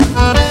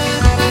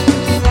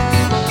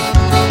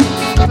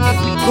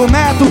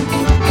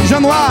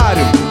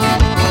Januário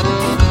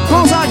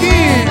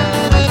Gonzaguinha.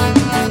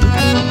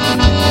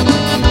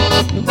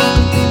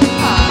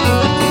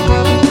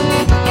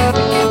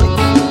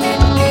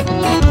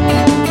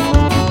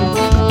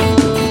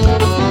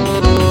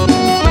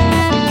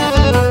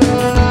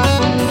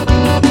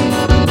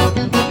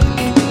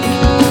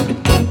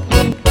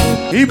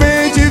 E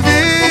bem te vi,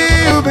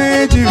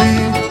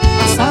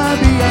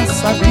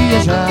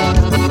 sabia já.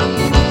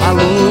 A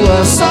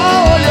lua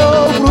só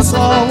olhou pro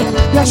sol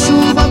e a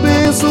chuva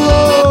abençoou.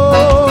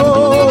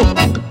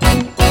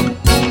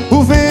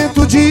 O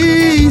vento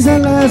diz,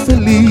 ela é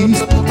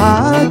feliz,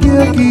 a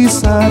águia quis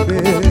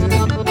saber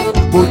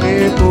por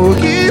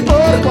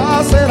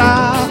qual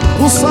será,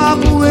 o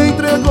sapo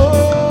entregou.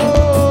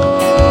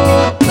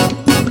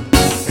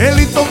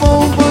 Ele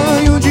tomou um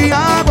banho de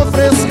água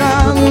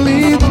fresca no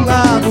lindo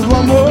lago do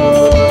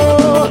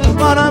amor,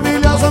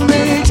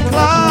 maravilhosamente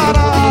clara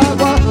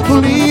água no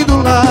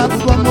lindo lago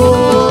do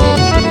amor.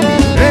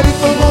 Ele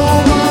tomou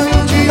um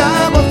banho de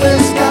água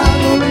fresca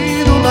no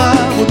lindo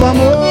lago do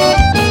amor,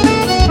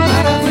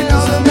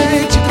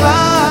 maravilhosamente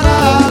clara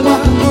água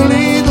no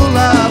lindo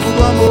lago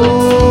do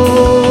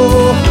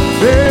amor.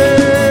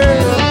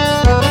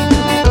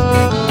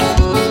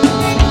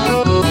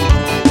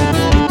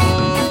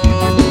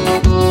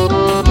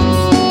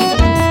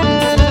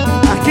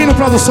 Aquino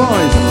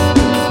Produções.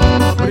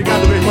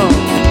 Obrigado, meu irmão.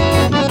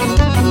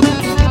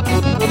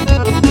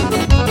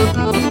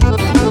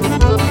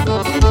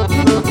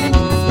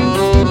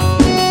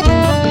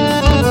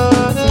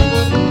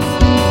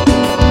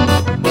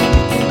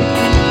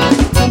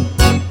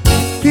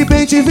 E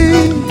bem te vi,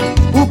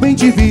 o bem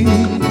te vi,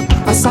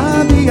 a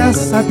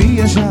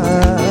sabia já.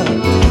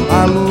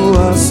 A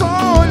lua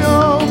só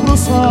olhou pro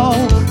sol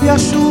e a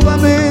chuva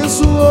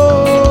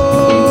abençoou.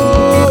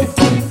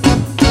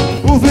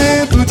 O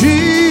vento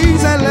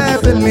diz, ela é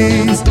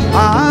feliz,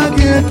 a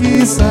águia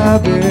quis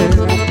saber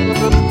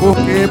por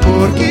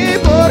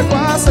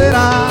qual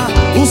será,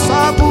 o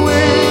sapo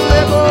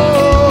entregou.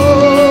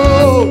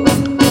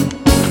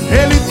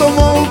 Ele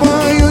tomou um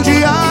banho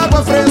de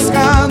água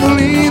fresca no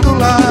lindo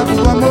lago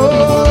do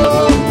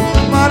amor,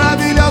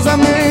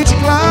 maravilhosamente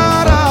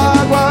clara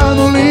água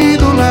no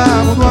lindo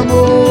lago do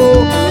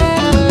amor.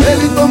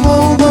 Ele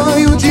tomou um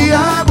banho de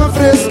água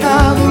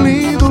fresca no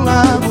lindo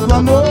lago do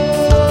amor.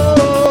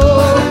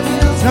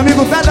 Meu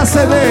amigo Pega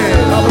CD,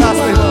 um abraço,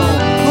 meu irmão.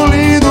 No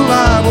lindo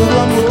lago do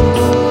amor.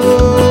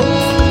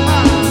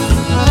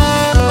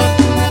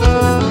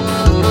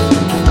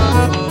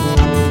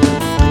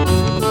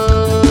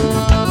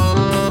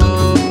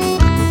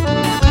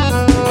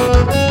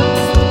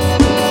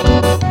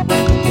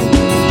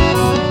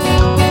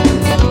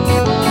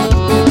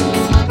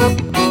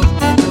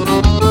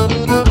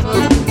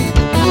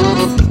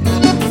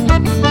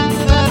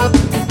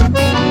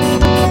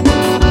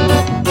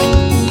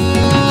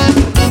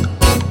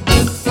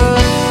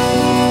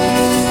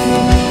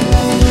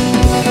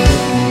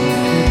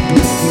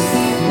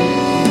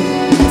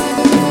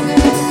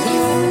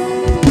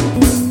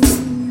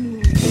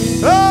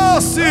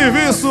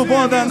 Serviço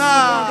bom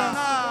danado.